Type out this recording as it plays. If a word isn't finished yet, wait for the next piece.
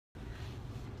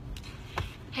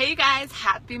Hey you guys,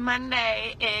 happy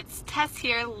Monday. It's Tess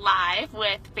here live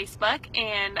with Facebook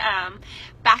and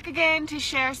back again to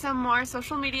share some more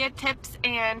social media tips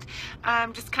and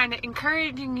just kind of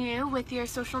encouraging you with your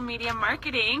social media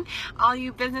marketing, all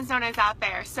you business owners out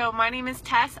there. So my name is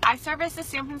Tess. I service the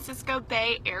San Francisco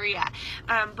Bay Area,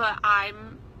 but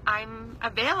I'm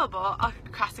available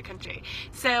across the country.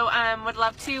 So would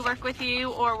love to work with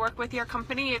you or work with your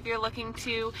company if you're looking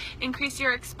to increase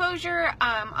your exposure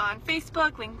on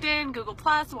Facebook, LinkedIn, Google+,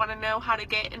 want to know how to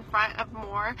get in front of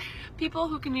more people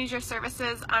who can use your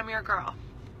services. I'm your girl.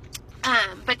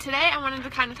 But today I wanted to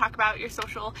kind of talk about your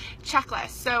social checklist.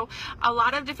 So a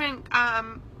lot of different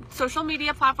social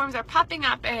media platforms are popping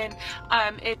up, and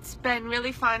it's been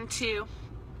really fun to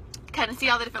kind of see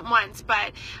all the different ones,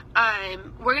 but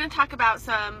we're going to talk about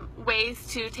some ways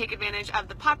to take advantage of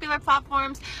the popular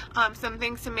platforms, some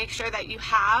things to make sure that you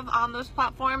have on those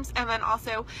platforms, and then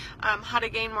also how to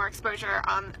gain more exposure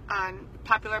on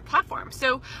popular platforms.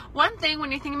 So one thing when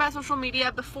you're thinking about social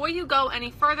media, before you go any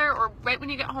further or right when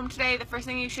you get home today, the first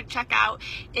thing you should check out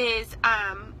is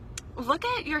look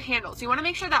at your handles. You want to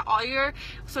make sure that all your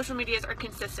social medias are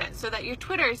consistent, so that your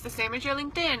Twitter is the same as your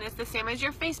LinkedIn, is the same as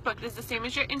your Facebook, is the same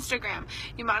as your Instagram.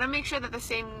 You want to make sure that the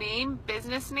same name,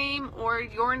 business name, or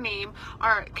your name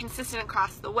are consistent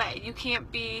across the way. You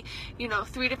can't be,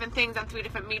 three different things on three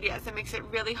different medias. It makes it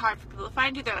really hard for people to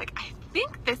find you. They're like, I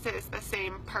think this is the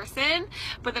same person,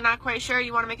 but they're not quite sure.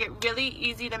 You want to make it really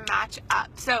easy to match up.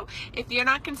 So if you're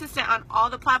not consistent on all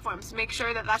the platforms, make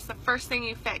sure that that's the first thing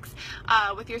you fix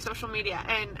with your social media.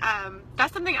 And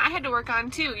that's something I had to work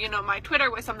on too. My Twitter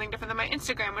was something different than my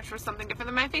Instagram, which was something different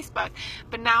than my Facebook,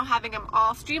 but now having them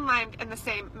all streamlined and the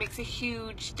same makes a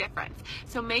huge difference.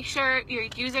 So make sure your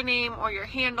username or your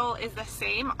handle is the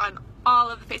same on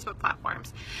all of the Facebook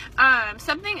platforms.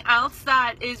 Something else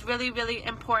that is really, really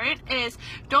important is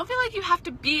don't feel like you have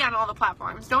to be on all the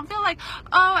platforms. Don't feel like,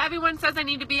 oh, everyone says I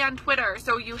need to be on Twitter,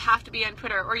 so you have to be on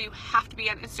Twitter or you have to be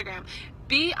on Instagram.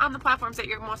 Be on the platforms that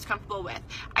you're most comfortable with.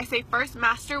 I say first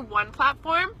master one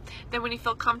platform, then when you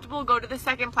feel comfortable, go to the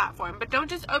second platform. But don't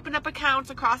just open up accounts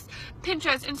across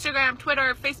Pinterest, Instagram,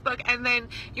 Twitter, Facebook, and then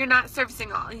you're not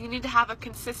servicing all. You need to have a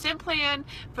consistent plan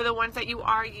for the ones that you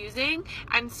are using.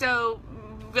 And so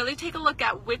really take a look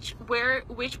at which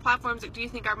platforms do you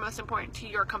think are most important to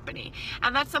your company.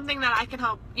 And that's something that I can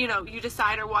help you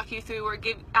decide or walk you through or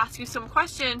ask you some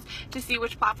questions to see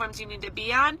which platforms you need to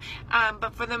be on.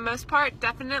 But for the most part,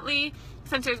 definitely,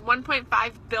 since there's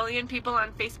 1.5 billion people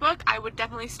on Facebook, I would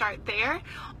definitely start there,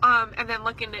 and then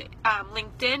look into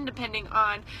LinkedIn, depending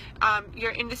on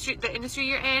your industry, the industry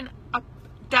you're in.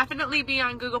 Definitely be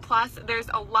on Google+. There's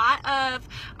a lot of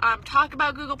talk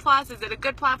about Google+. Is it a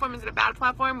good platform? Is it a bad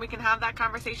platform? We can have that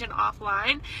conversation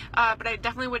offline. But I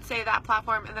definitely would say that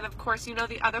platform. And then, of course,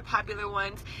 the other popular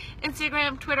ones.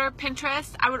 Instagram, Twitter,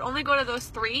 Pinterest. I would only go to those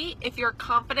three if you're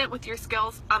confident with your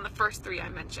skills on the first three I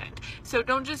mentioned. So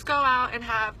don't just go out and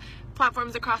have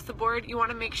platforms across the board. You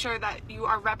want to make sure that you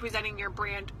are representing your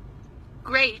brand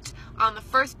great on the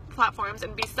first platforms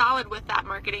and be solid with that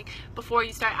marketing before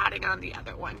you start adding on the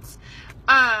other ones.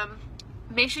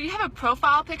 Make sure you have a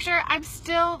profile picture. I'm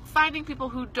still finding people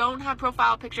who don't have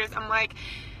profile pictures. I'm like,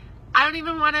 I don't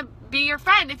even want to be your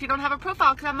friend if you don't have a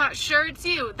profile because I'm not sure it's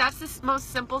you. That's the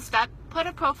most simple step. Put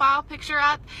a profile picture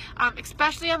up,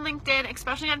 especially on LinkedIn,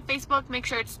 especially on Facebook. Make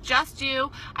sure it's just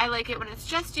you. I like it when it's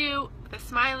just you, the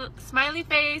smiley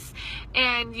face,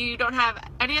 and you don't have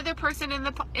any other person in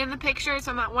the picture.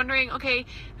 So I'm not wondering, okay,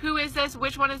 who is this?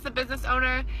 Which one is the business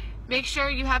owner? Make sure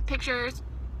you have pictures,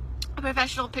 a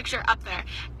professional picture up there,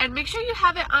 and make sure you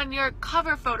have it on your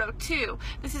cover photo too.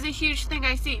 This is a huge thing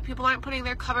I see. People aren't putting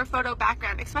their cover photo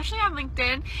background, especially on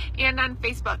LinkedIn and on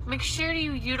Facebook. Make sure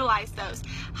you utilize those.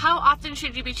 How often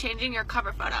should you be changing your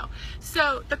cover photo?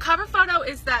 So the cover photo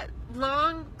is that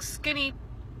long, skinny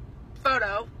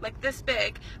photo, like this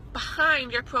big,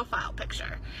 behind your profile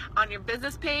picture on your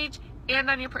business page and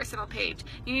on your personal page.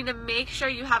 You need to make sure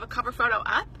you have a cover photo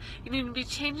up. You need to be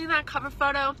changing that cover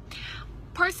photo.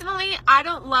 Personally, I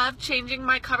don't love changing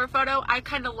my cover photo. I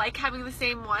kind of like having the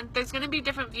same one. There's going to be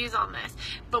different views on this.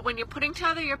 But when you're putting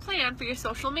together your plan for your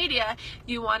social media,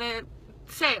 you want to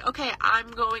say, okay,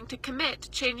 I'm going to commit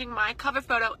to changing my cover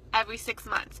photo every 6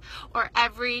 months or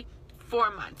every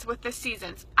 4 months with the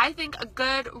seasons. I think a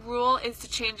good rule is to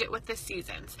change it with the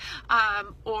seasons.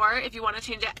 Or if you want to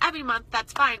change it every month,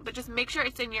 that's fine. But just make sure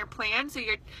it's in your plan so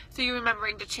you're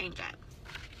remembering to change it.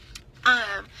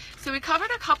 So we covered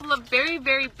a couple of very,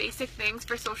 very basic things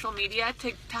for social media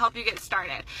to help you get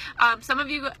started. Some of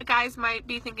you guys might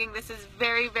be thinking this is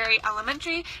very, very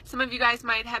elementary. Some of you guys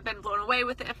might have been blown away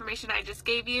with the information I just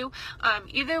gave you.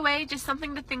 Either way, just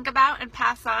something to think about and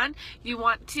pass on. You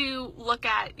want to look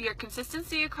at your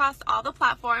consistency across all the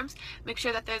platforms. Make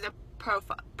sure that there's a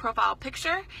profile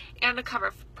picture and a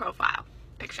cover profile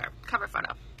picture, cover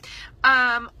photo.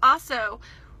 Also,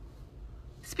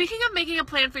 speaking of making a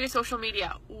plan for your social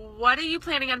media, what are you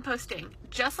planning on posting?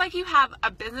 Just like you have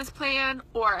a business plan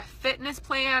or a fitness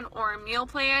plan or a meal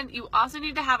plan, you also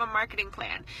need to have a marketing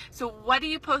plan. So what do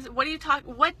you post? What do you talk?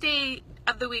 What day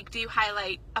of the week do you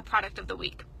highlight a product of the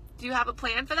week? Do you have a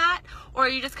plan for that? Or are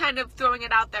you just kind of throwing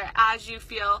it out there as you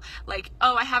feel like,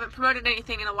 oh, I haven't promoted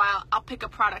anything in a while, I'll pick a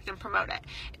product and promote it?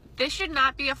 This should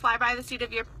not be a fly by the seat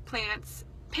of your pants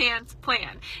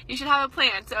plan. You should have a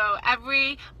plan. So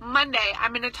every Monday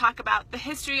I'm going to talk about the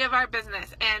history of our business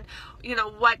and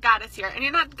what got us here. And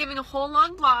you're not giving a whole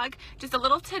long blog, just a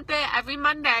little tidbit every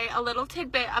Monday, a little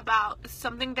tidbit about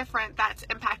something different that's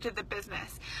impacted the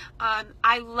business.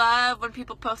 I love when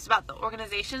people post about the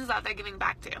organizations that they're giving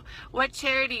back to. What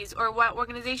charities or what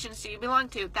organizations do you belong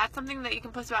to? That's something that you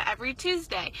can post about every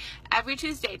Tuesday. Every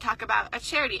Tuesday, talk about a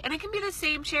charity. And it can be the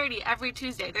same charity every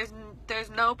Tuesday.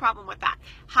 There's no problem with that.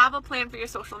 Have a plan for your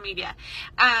social media.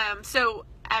 So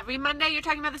every Monday you're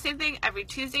talking about the same thing. Every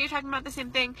Tuesday you're talking about the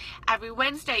same thing. Every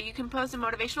Wednesday you can post a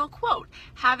motivational quote.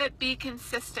 Have it be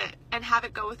consistent and have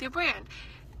it go with your brand.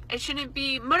 It shouldn't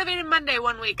be motivated Monday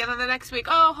one week and then the next week,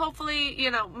 oh, hopefully,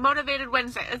 motivated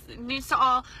Wednesday. It needs to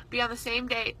all be on the same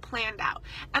day, planned out.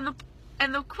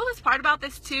 And the coolest part about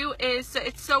this too is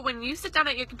it's so when you sit down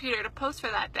at your computer to post for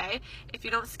that day, if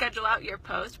you don't schedule out your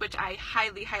post, which I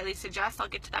highly, highly suggest, I'll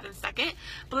get to that in a second,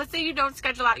 but let's say you don't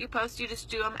schedule out your posts, you just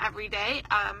do them every day.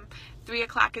 3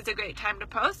 o'clock is a great time to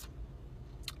post.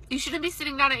 You shouldn't be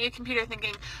sitting down at your computer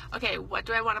thinking, okay, what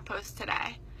do I want to post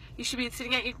today? You should be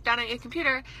sitting down at your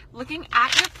computer looking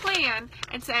at your plan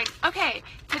and saying, okay,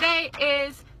 today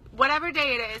is whatever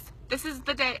day it is. This is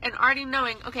the day, and already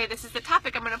knowing, okay, this is the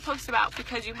topic I'm going to post about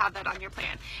because you have that on your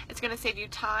plan. It's going to save you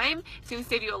time. It's going to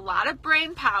save you a lot of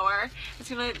brain power.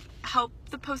 It's going to help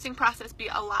the posting process be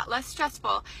a lot less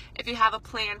stressful if you have a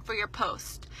plan for your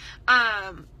post.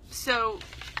 So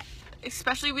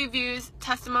especially reviews,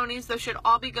 testimonies, those should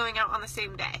all be going out on the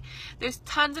same day. There's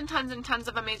tons and tons and tons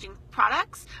of amazing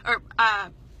products or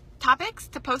topics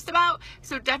to post about,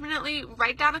 so definitely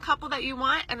write down a couple that you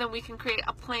want, and then we can create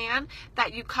a plan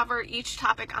that you cover each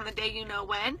topic on the day you know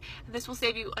when, and this will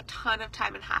save you a ton of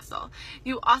time and hassle.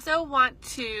 You also want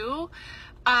to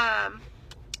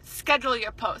schedule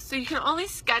your posts. So you can only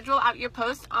schedule out your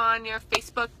posts on your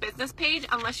Facebook business page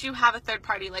unless you have a third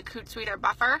party like Hootsuite or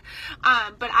Buffer.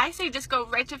 But I say just go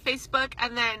right to Facebook,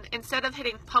 and then instead of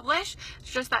hitting publish,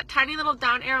 it's just that tiny little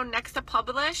down arrow next to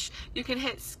publish, you can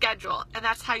hit schedule, and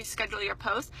that's how you schedule your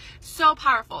posts. So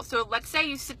powerful. So let's say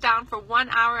you sit down for 1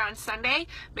 hour on Sunday,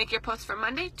 make your posts for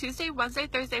Monday, Tuesday, Wednesday,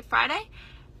 Thursday, Friday,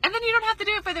 and then you don't have to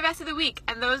do it for the rest of the week,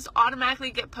 and those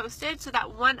automatically get posted. So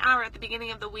that 1 hour at the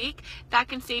beginning of the week, that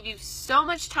can save you so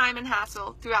much time and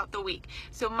hassle throughout the week.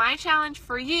 So my challenge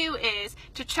for you is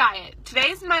to try it.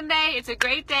 Today's Monday. It's a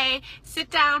great day. Sit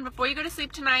down before you go to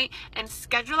sleep tonight and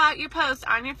schedule out your posts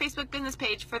on your Facebook business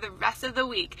page for the rest of the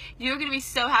week. You're going to be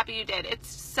so happy you did. It's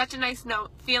such a nice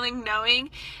feeling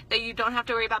knowing that you don't have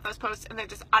to worry about those posts, and they're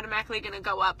just automatically going to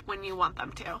go up when you want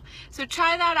them to. So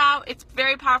try that out. It's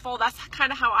very powerful. That's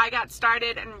kind of how I got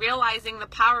started, and realizing the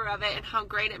power of it and how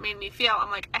great it made me feel. I'm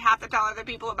like, I have to tell other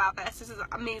people about this. This is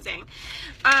amazing.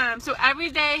 So every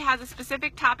day has a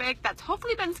specific topic that's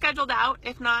hopefully been scheduled out.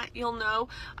 If not, you'll know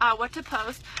what to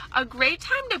post. A great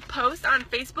time to post on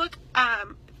Facebook,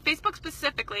 Facebook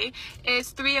specifically,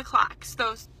 is 3 o'clock.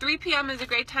 So 3 p.m. is a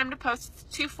great time to post.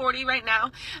 It's 2:40 right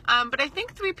now. But I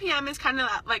think 3 p.m. is kind of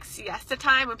that like siesta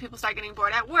time when people start getting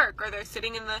bored at work, or they're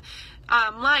sitting in the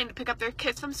line to pick up their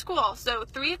kids from school. So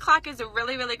 3 o'clock is a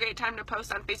really, really great time to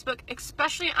post on Facebook,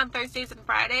 especially on Thursdays and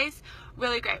Fridays.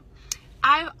 Really great.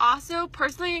 I've also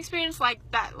personally experienced like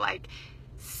that, like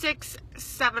 6,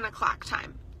 7 o'clock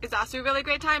time is also a really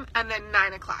great time, and then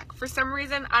 9 o'clock. For some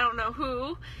reason, I don't know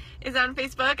who is on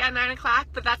Facebook at 9 o'clock,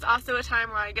 but that's also a time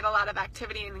where I get a lot of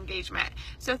activity and engagement.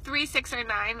 So 3, 6, or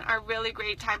 9 are really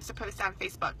great times to post on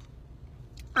Facebook.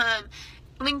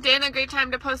 LinkedIn, a great time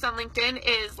to post on LinkedIn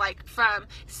is like from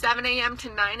 7 a.m.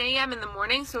 to 9 a.m. in the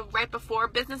morning, so right before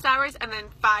business hours, and then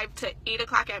 5 to 8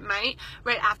 o'clock at night,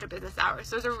 right after business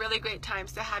hours. Those are really great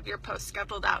times to have your posts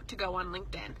scheduled out to go on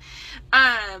LinkedIn.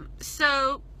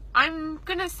 So I'm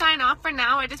going to sign off for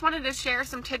now. I just wanted to share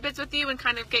some tidbits with you and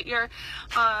kind of get your,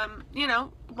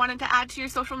 wanted to add to your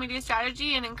social media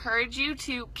strategy and encourage you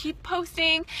to keep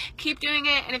posting, keep doing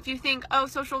it. And if you think, oh,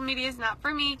 social media is not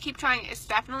for me, keep trying it. It's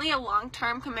definitely a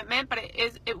long-term commitment, but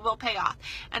it will pay off.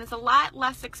 And it's a lot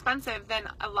less expensive than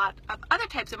a lot of other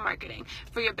types of marketing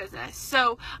for your business.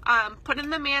 So put in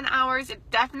the man hours. It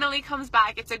definitely comes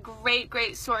back. It's a great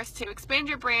source to expand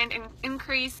your brand and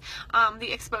increase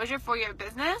the exposure for your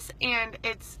business. And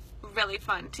it's really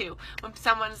fun too when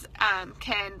someone's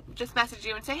can just message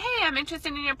you and say, hey, I'm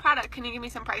interested in your product, can you give me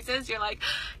some prices? You're like,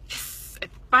 yes, it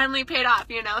finally paid off,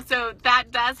 you know. So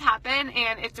that does happen,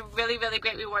 and it's a really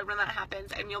great reward when that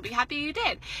happens, and you'll be happy you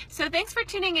did. So thanks for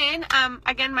tuning in.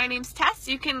 Again, my name's Tess.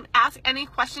 You can ask any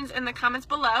questions in the comments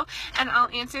below, and I'll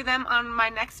answer them on my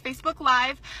next Facebook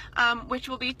Live, which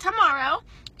will be tomorrow.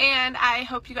 And I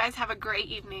hope you guys have a great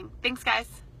evening. Thanks,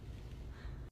 guys.